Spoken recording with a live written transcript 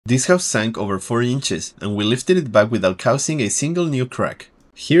This house sank over 4 inches, and we lifted it back without causing a single new crack.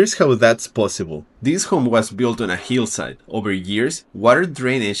 Here's how that's possible. This home was built on a hillside. Over years, water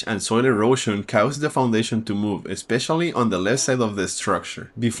drainage and soil erosion caused the foundation to move, especially on the left side of the structure.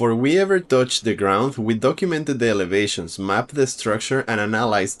 Before we ever touched the ground, we documented the elevations, mapped the structure, and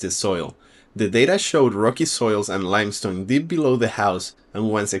analyzed the soil. The data showed rocky soils and limestone deep below the house, and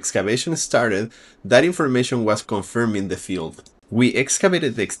once excavation started, that information was confirmed in the field. We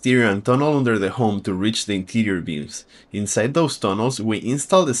excavated the exterior and tunnel under the home to reach the interior beams. Inside those tunnels, we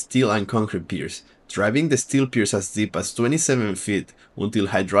installed the steel and concrete piers, driving the steel piers as deep as 27 feet until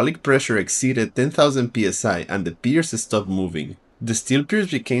hydraulic pressure exceeded 10,000 PSI and the piers stopped moving. The steel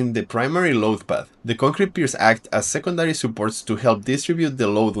piers became the primary load path. The concrete piers act as secondary supports to help distribute the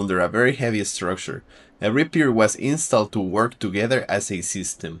load under a very heavy structure. Every pier was installed to work together as a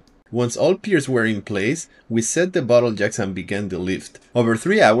system. Once all piers were in place, we set the bottle jacks and began the lift. Over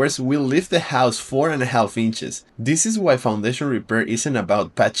 3 hours, we'll lift the house 4.5 inches. This is why foundation repair isn't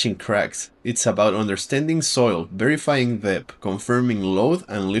about patching cracks. It's about understanding soil, verifying depth, confirming load,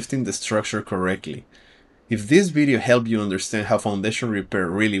 and lifting the structure correctly. If this video helped you understand how foundation repair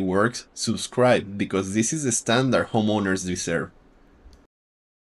really works, subscribe because this is the standard homeowners deserve.